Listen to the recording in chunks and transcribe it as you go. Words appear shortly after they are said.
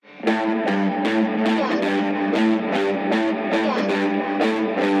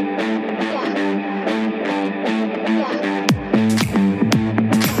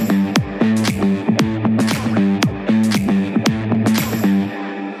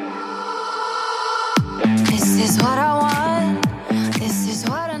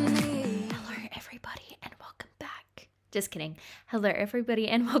Just kidding. Hello, everybody,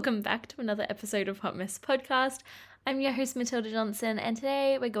 and welcome back to another episode of Hot Mess Podcast. I'm your host, Matilda Johnson, and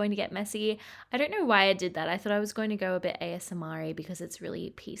today we're going to get messy. I don't know why I did that. I thought I was going to go a bit ASMR-y because it's really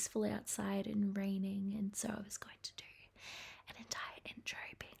peaceful outside and raining, and so I was going to do an entire intro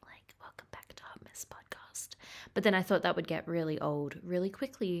being like, welcome back to Hot Mess Podcast. But then I thought that would get really old really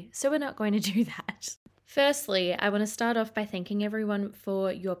quickly, so we're not going to do that. Firstly, I want to start off by thanking everyone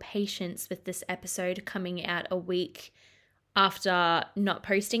for your patience with this episode coming out a week after not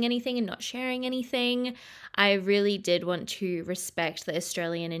posting anything and not sharing anything. I really did want to respect the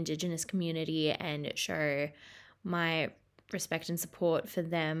Australian Indigenous community and show my respect and support for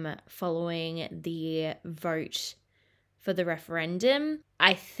them following the vote for the referendum.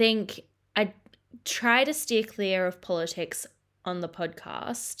 I think I try to steer clear of politics on the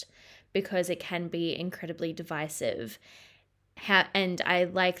podcast because it can be incredibly divisive. And I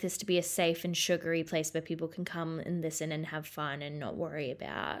like this to be a safe and sugary place where people can come and listen and have fun and not worry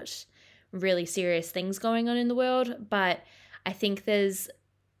about really serious things going on in the world. But I think there's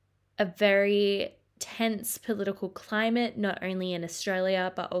a very tense political climate, not only in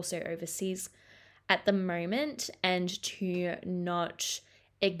Australia, but also overseas at the moment. And to not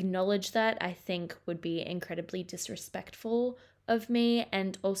acknowledge that, I think would be incredibly disrespectful of me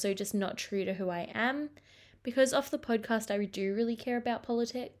and also just not true to who I am. Because off the podcast, I do really care about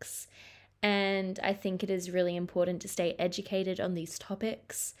politics, and I think it is really important to stay educated on these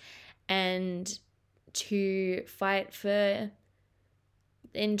topics and to fight for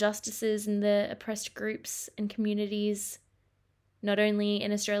injustices in the oppressed groups and communities, not only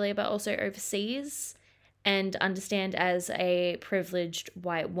in Australia but also overseas, and understand as a privileged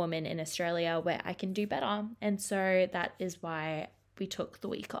white woman in Australia where I can do better. And so that is why we took the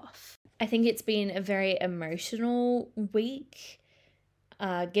week off. I think it's been a very emotional week,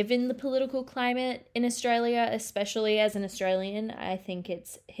 given the political climate in Australia, especially as an Australian. I think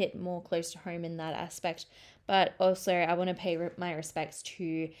it's hit more close to home in that aspect. But also, I want to pay my respects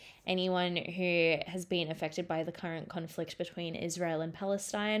to anyone who has been affected by the current conflict between Israel and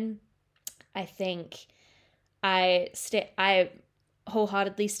Palestine. I think I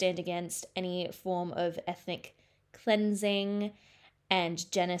wholeheartedly stand against any form of ethnic cleansing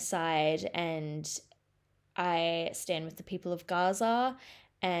and genocide, and I stand with the people of Gaza,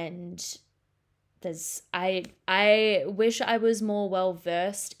 and I wish I was more well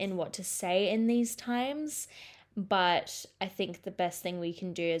versed in what to say in these times, but I think the best thing we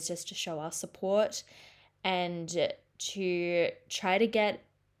can do is just to show our support and to try to get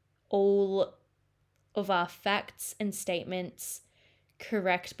all of our facts and statements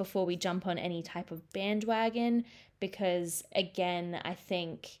correct before we jump on any type of bandwagon, because again, I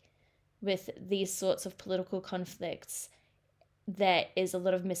think with these sorts of political conflicts there is a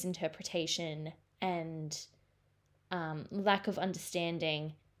lot of misinterpretation and lack of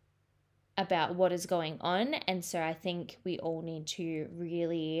understanding about what is going on. And so I think we all need to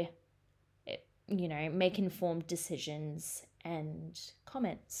really, make informed decisions and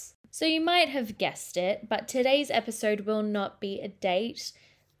comments. So you might have guessed it, but today's episode will not be a date.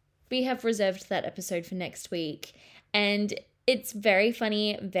 We have reserved that episode for next week, and it's very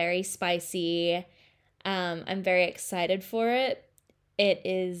funny, very spicy. I'm very excited for it. It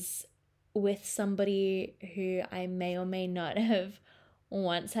is with somebody who I may or may not have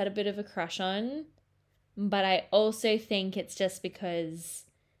once had a bit of a crush on, but I also think it's just because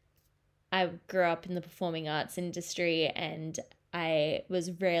I grew up in the performing arts industry and I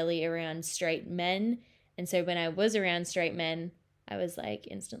was rarely around straight men. And so when I was around straight men, I was like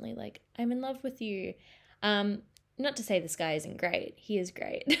instantly like, I'm in love with you. Not to say this guy isn't great. He is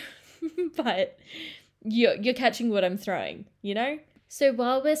great. But you're catching what I'm throwing, So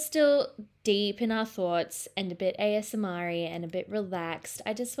while we're still deep in our thoughts and a bit ASMR-y and a bit relaxed,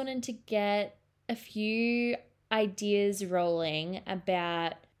 I just wanted to get a few ideas rolling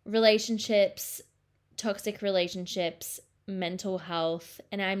about relationships, toxic relationships, mental health.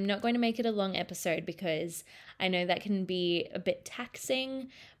 And I'm not going to make it a long episode because I know that can be a bit taxing,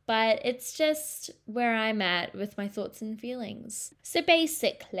 but it's just where I'm at with my thoughts and feelings. So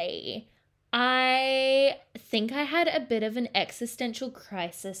basically, I think I had a bit of an existential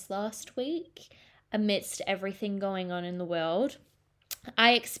crisis last week amidst everything going on in the world.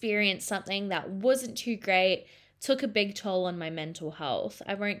 I experienced something that wasn't too great, took a big toll on my mental health.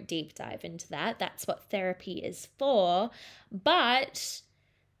 I won't deep dive into that. That's what therapy is for. But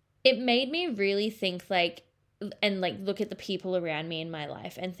it made me really think look at the people around me in my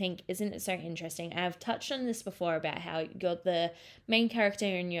life and think, isn't it so interesting? I've touched on this before about how you're the main character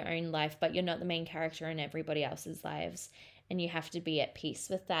in your own life, but you're not the main character in everybody else's lives. And you have to be at peace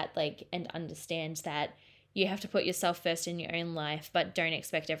with that, and understand that you have to put yourself first in your own life, but don't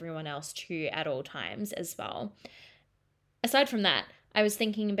expect everyone else to at all times as well. Aside from that, I was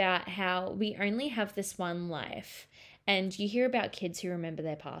thinking about how we only have this one life. And you hear about kids who remember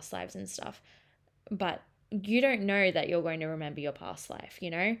their past lives and stuff, but you don't know that you're going to remember your past life,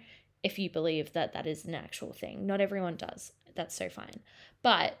 if you believe that that is an actual thing. Not everyone does. That's so fine.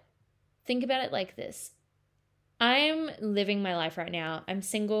 But think about it like this. I'm living my life right now. I'm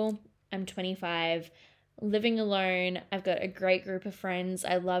single. I'm 25, living alone. I've got a great group of friends.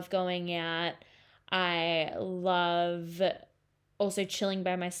 I love going out. I love also chilling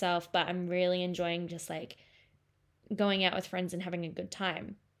by myself, but I'm really enjoying just like going out with friends and having a good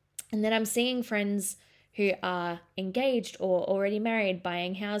time. And then I'm seeing friends who are engaged or already married,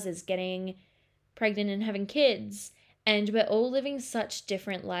 buying houses, getting pregnant and having kids. And we're all living such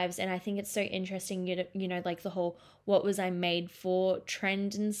different lives. And I think it's so interesting, like the whole what was I made for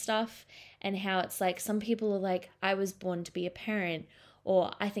trend and stuff. And how it's like some people are like, I was born to be a parent,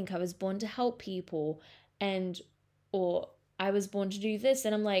 or I think I was born to help people, or I was born to do this.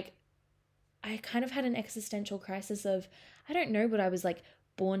 And I'm like, I kind of had an existential crisis of, I don't know what I was like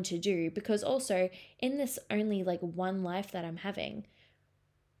born to do, because also in this only like one life that I'm having,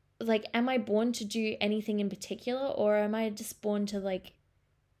 like, am I born to do anything in particular, or am I just born to like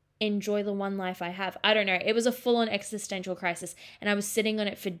enjoy the one life I have? I don't know. It was a full-on existential crisis, and I was sitting on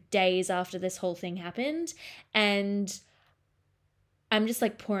it for days after this whole thing happened, and I'm just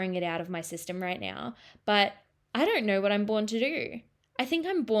like pouring it out of my system right now. But I don't know what I'm born to do. I think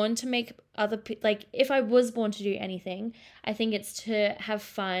I'm born to make like, if I was born to do anything, I think it's to have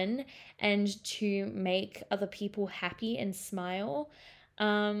fun and to make other people happy and smile.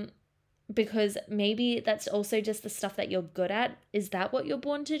 Because maybe that's also just the stuff that you're good at. Is that what you're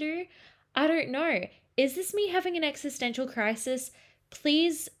born to do? I don't know. Is this me having an existential crisis?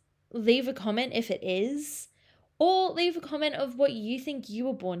 Please leave a comment if it is, or leave a comment of what you think you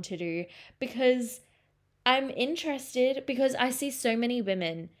were born to do, because I'm interested, because I see so many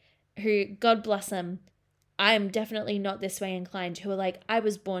women who, God bless them, I am definitely not this way inclined, who are like, I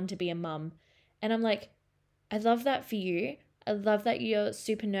was born to be a mum. And I'm like, I love that for you. I love that you're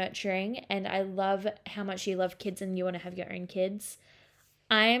super nurturing, and I love how much you love kids and you want to have your own kids.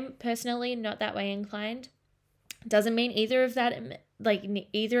 I'm personally not that way inclined. Doesn't mean either of that, like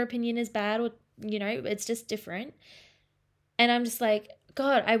either opinion is bad, or, it's just different. And I'm just like,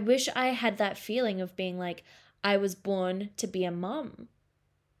 God, I wish I had that feeling of being like, I was born to be a mum.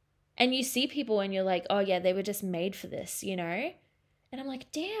 And you see people and you're like, oh yeah, they were just made for this, And I'm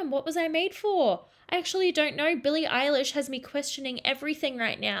like, damn, what was I made for? I actually don't know. Billie Eilish has me questioning everything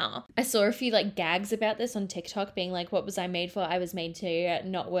right now. I saw a few like gags about this on TikTok, being like, what was I made for? I was made to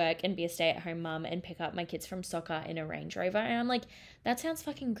not work and be a stay-at-home mum and pick up my kids from soccer in a Range Rover. And I'm like, that sounds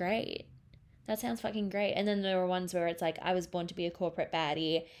fucking great. That sounds fucking great. And then there are ones where it's like, I was born to be a corporate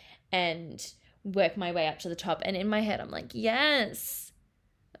baddie and work my way up to the top. And in my head, I'm like, yes.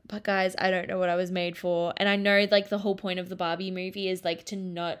 But guys, I don't know what I was made for. And I know like the whole point of the Barbie movie is like to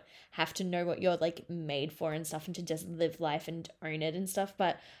not have to know what you're like made for and stuff, and to just live life and own it and stuff.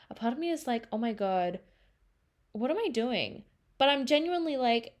 But a part of me is like, oh my God, what am I doing? But I'm genuinely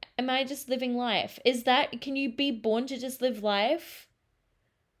like, am I just living life? Can you be born to just live life?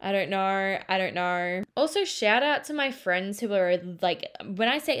 I don't know. Also, shout out to my friends who are like, when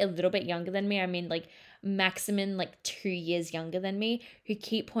I say a little bit younger than me, I mean like maximum like 2 years younger than me, who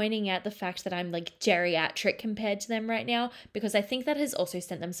keep pointing out the fact that I'm like geriatric compared to them right now, because I think that has also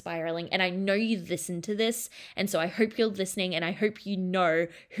sent them spiraling. And I know you listen to this, and so I hope you're listening, and I hope you know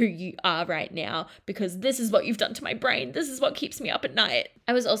who you are right now, because this is what you've done to my brain. This is what keeps me up at night.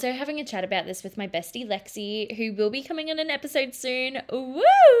 I was also having a chat about this with my bestie Lexi, who will be coming on an episode soon. Woo!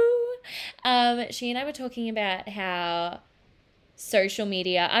 She and I were talking about how social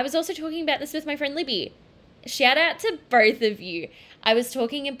media. I was also talking about this with my friend Libby. Shout out to both of you. I was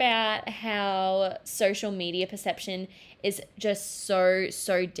talking about how social media perception is just so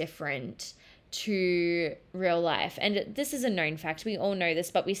different to real life. And this is a known fact. We all know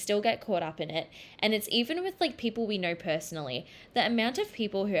this, but we still get caught up in it. And it's even with like people we know personally. The amount of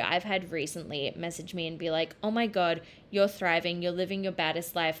people who I've had recently message me and be like, oh my God, you're thriving. You're living your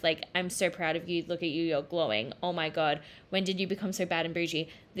baddest life. Like, I'm so proud of you. Look at you. You're glowing. Oh my God. When did you become so bad and bougie?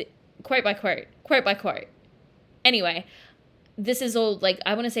 Quote by quote. Anyway, this is all like,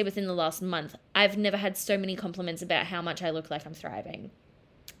 I want to say within the last month, I've never had so many compliments about how much I look like I'm thriving.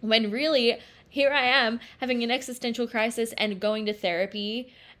 When really, here I am having an existential crisis and going to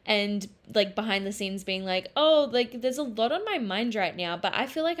therapy, and like behind the scenes being like, oh, like there's a lot on my mind right now, but I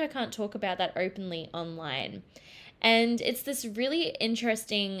feel like I can't talk about that openly online. And it's this really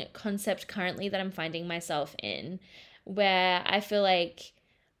interesting concept currently that I'm finding myself in, where I feel like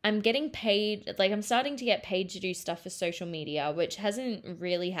I'm getting paid, like I'm starting to get paid to do stuff for social media, which hasn't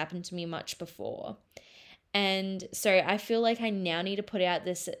really happened to me much before. And so I feel like I now need to put out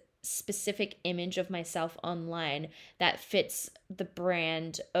this specific image of myself online that fits the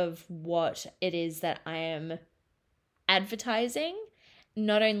brand of what it is that I am advertising.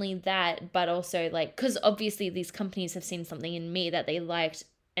 Not only that, but also like, because obviously these companies have seen something in me that they liked,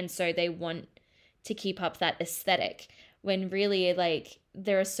 and so they want to keep up that aesthetic, when really, like,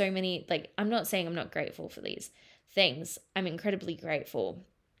 there are so many, like, I'm not saying I'm not grateful for these things. I'm incredibly grateful.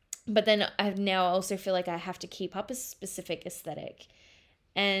 But then I now also feel like I have to keep up a specific aesthetic.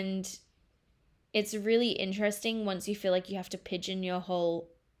 And it's really interesting once you feel like you have to pigeon your whole,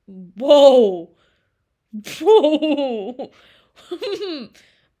 whoa, whoa,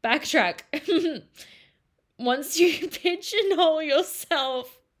 backtrack. Once you pigeonhole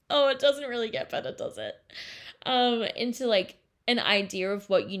yourself, oh, it doesn't really get better, does it? Into like an idea of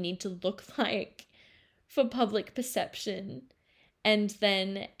what you need to look like for public perception, and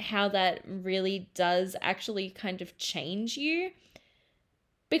then how that really does actually kind of change you.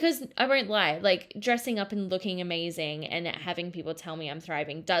 Because I won't lie, like dressing up and looking amazing and having people tell me I'm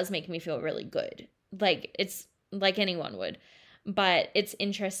thriving does make me feel really good. Like, it's like anyone would. But it's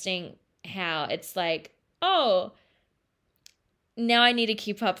interesting how it's like, oh, now I need to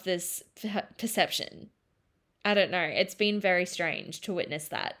keep up this perception. I don't know. It's been very strange to witness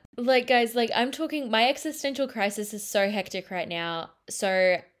that. Like, guys, like I'm talking, my existential crisis is so hectic right now.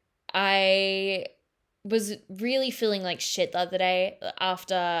 So I was really feeling like shit the other day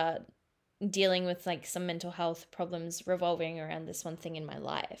after dealing with like some mental health problems revolving around this one thing in my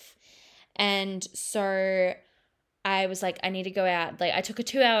life. And so I was like, I need to go out. Like, I took a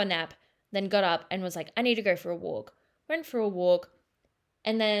 2-hour nap, then got up and was like, I need to go for a walk. Went for a walk,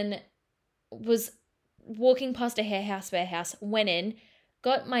 and then was walking past a hair house, warehouse, went in,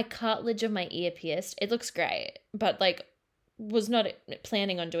 got my cartilage of my ear pierced. It looks great, but like was not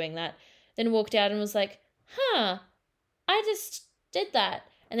planning on doing that. Then walked out and was like, I just did that.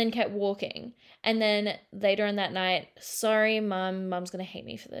 And then kept walking. And then later on that night, sorry, mum's going to hate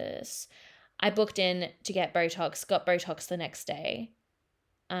me for this. I booked in to get Botox, got Botox the next day.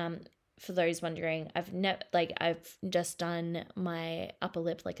 For those wondering, I've just done my upper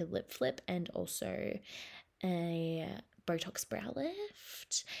lip, like a lip flip, and also a Botox brow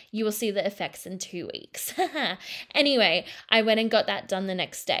lift. You will see the effects in 2 weeks. Anyway, I went and got that done the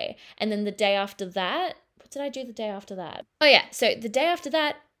next day. And then the day after that, what did I do the day after that? Oh yeah, so the day after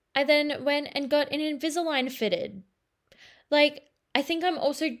that, I then went and got an Invisalign fitted. Like, I think I'm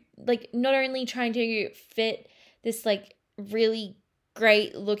also like not only trying to fit this like really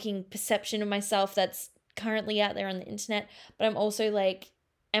great looking perception of myself that's currently out there on the internet, but I'm also like,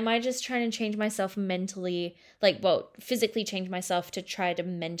 am I just trying to change myself mentally, like, well, physically change myself to try to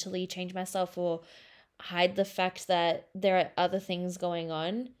mentally change myself, or hide the fact that there are other things going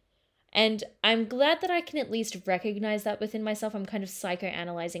on? And I'm glad that I can at least recognize that within myself. I'm kind of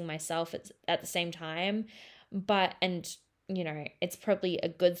psychoanalyzing myself at the same time, and you know, it's probably a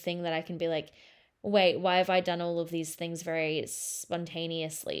good thing that I can be like, wait, why have I done all of these things very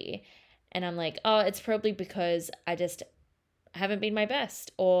spontaneously? And I'm like, oh, it's probably because I just haven't been my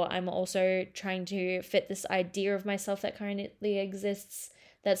best. Or I'm also trying to fit this idea of myself that currently exists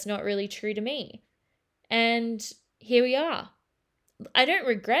that's not really true to me. And here we are. I don't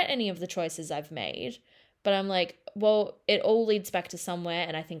regret any of the choices I've made, but I'm like, well, it all leads back to somewhere,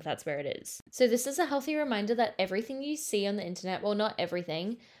 and I think that's where it is. So this is a healthy reminder that everything you see on the internet, well, not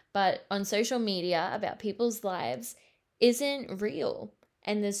everything, but on social media about people's lives isn't real.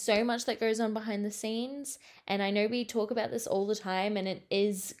 And there's so much that goes on behind the scenes. And I know we talk about this all the time and it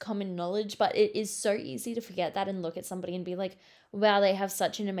is common knowledge, but it is so easy to forget that and look at somebody and be like, wow, they have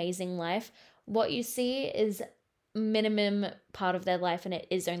such an amazing life. What you see is minimum part of their life, and it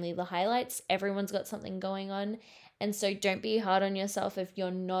is only the highlights. Everyone's got something going on. And so don't be hard on yourself if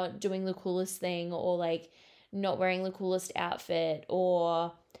you're not doing the coolest thing, or like not wearing the coolest outfit,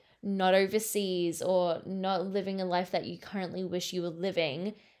 or not overseas, or not living a life that you currently wish you were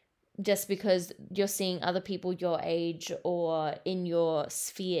living, just because you're seeing other people your age or in your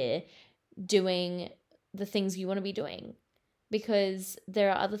sphere doing the things you want to be doing. Because there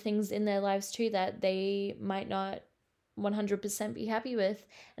are other things in their lives too that they might not 100% be happy with.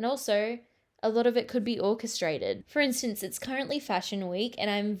 And also, a lot of it could be orchestrated. For instance, it's currently Fashion Week, and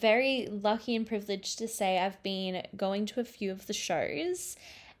I'm very lucky and privileged to say I've been going to a few of the shows,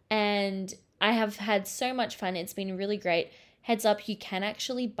 and I have had so much fun. It's been really great heads up, you can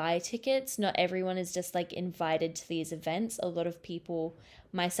actually buy tickets. Not everyone is just like invited to these events. A lot of people,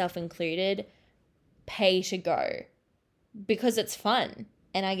 myself included, pay to go because it's fun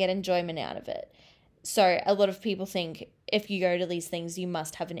and I get enjoyment out of it. So a lot of people think if you go to these things, you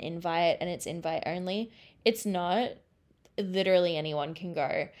must have an invite and it's invite only. It's not. Literally anyone can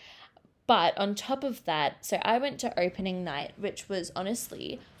go. But on top of that, so I went to opening night, which was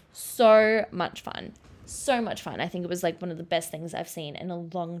honestly so much fun. So much fun. I think it was like one of the best things I've seen in a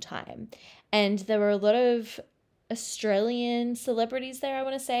long time. And there were a lot of Australian celebrities there, I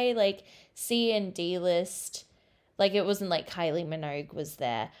want to say, like C and D list. Like it wasn't like Kylie Minogue was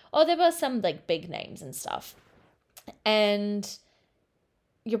there. Oh, there were some like big names and stuff. And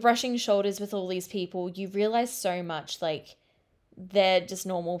you're brushing shoulders with all these people. You realize so much, like, they're just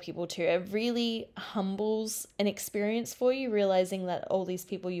normal people too. It really humbles an experience for you, realizing that all these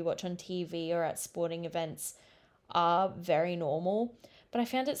people you watch on TV or at sporting events are very normal. But I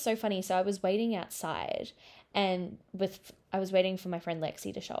found it so funny. So I was waiting outside and I was waiting for my friend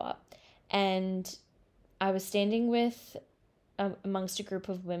Lexi to show up. And I was standing with amongst a group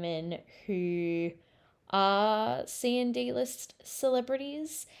of women who are C and D list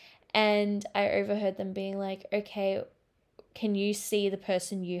celebrities. And I overheard them being like, okay, can you see the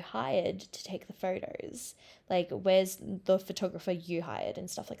person you hired to take the photos? Like, where's the photographer you hired and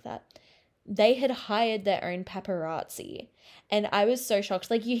stuff like that? They had hired their own paparazzi. And I was so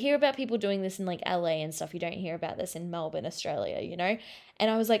shocked. Like, you hear about people doing this in like LA and stuff. You don't hear about this in Melbourne, Australia, you know? And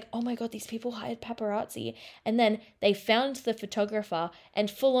I was like, oh my God, these people hired paparazzi. And then they found the photographer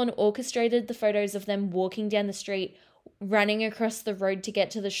and full on orchestrated the photos of them walking down the street, running across the road to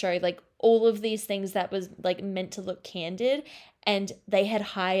get to the show, like all of these things that was like meant to look candid. And they had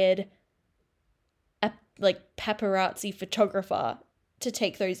hired a like paparazzi photographer to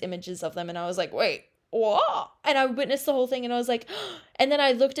take those images of them. And I was like, wait, what? And I witnessed the whole thing and I was like, and then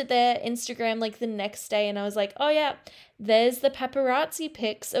I looked at their Instagram like the next day and I was like, oh yeah, there's the paparazzi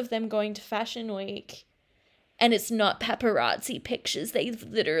pics of them going to Fashion Week. And it's not paparazzi pictures. They've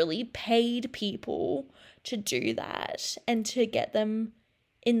literally paid people to do that and to get them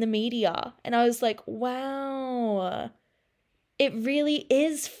in the media. And I was like, wow, it really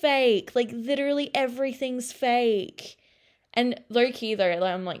is fake. Like literally everything's fake. And low-key though,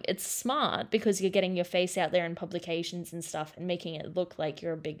 I'm like, it's smart because you're getting your face out there in publications and stuff and making it look like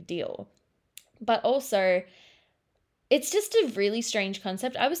you're a big deal. But also, it's just a really strange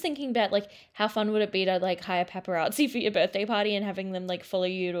concept. I was thinking about like how fun would it be to like hire paparazzi for your birthday party and having them like follow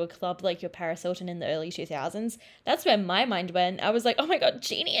you to a club like your Paris Hilton in the early 2000s. That's where my mind went. I was like, oh my God,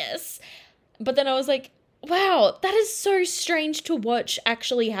 genius. But then I was like, wow, that is so strange to watch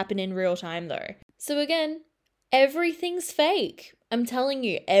actually happen in real time though. So again, everything's fake. I'm telling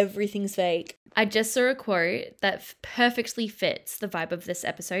you, everything's fake. I just saw a quote that perfectly fits the vibe of this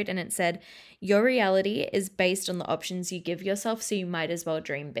episode, and it said, your reality is based on the options you give yourself, so you might as well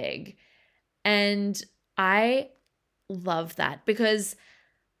dream big. And I love that because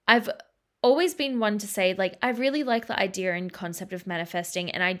I've always been one to say, like, I really like the idea and concept of manifesting,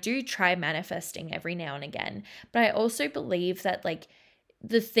 and I do try manifesting every now and again. But I also believe that, like,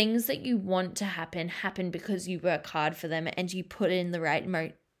 the things that you want to happen because you work hard for them and you put in the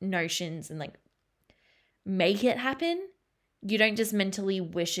right notions and like make it happen. You don't just mentally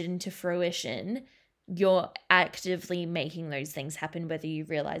wish it into fruition. You're actively making those things happen whether you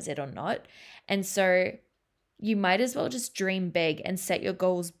realize it or not. And so you might as well just dream big and set your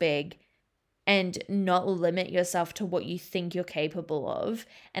goals big and not limit yourself to what you think you're capable of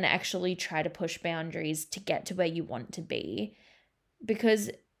and actually try to push boundaries to get to where you want to be. Because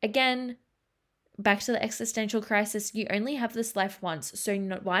again, back to the existential crisis, you only have this life once, so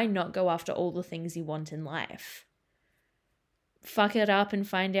why not go after all the things you want in life? Fuck it up and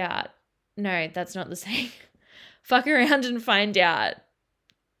find out. No, that's not the saying. Fuck around and find out.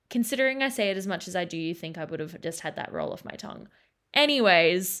 Considering I say it as much as I do, you think I would have just had that roll off my tongue.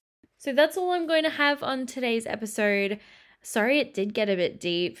 Anyways, so that's all I'm going to have on today's episode. Sorry it did get a bit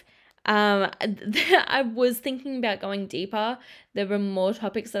deep. I was thinking about going deeper. There were more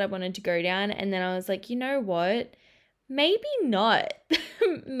topics that I wanted to go down, and then I was like, you know what? Maybe not.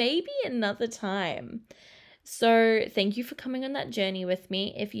 Maybe another time. So thank you for coming on that journey with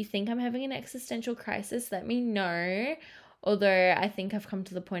me. If you think I'm having an existential crisis, let me know. Although I think I've come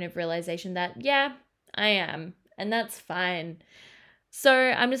to the point of realization that, yeah, I am. And that's fine. So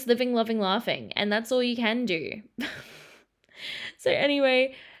I'm just living, loving, laughing. And that's all you can do. So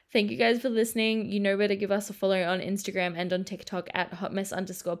anyway, thank you guys for listening. You know where to give us a follow on Instagram and on TikTok at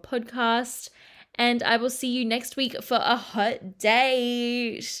hotmess_podcast. And I will see you next week for a hot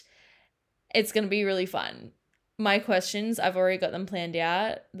date. It's going to be really fun. my questions, I've already got them planned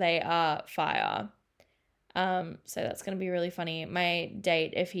out. They are fire. So that's going to be really funny. My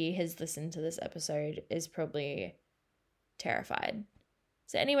date, if he has listened to this episode, is probably terrified.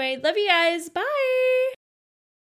 So anyway, love you guys. Bye.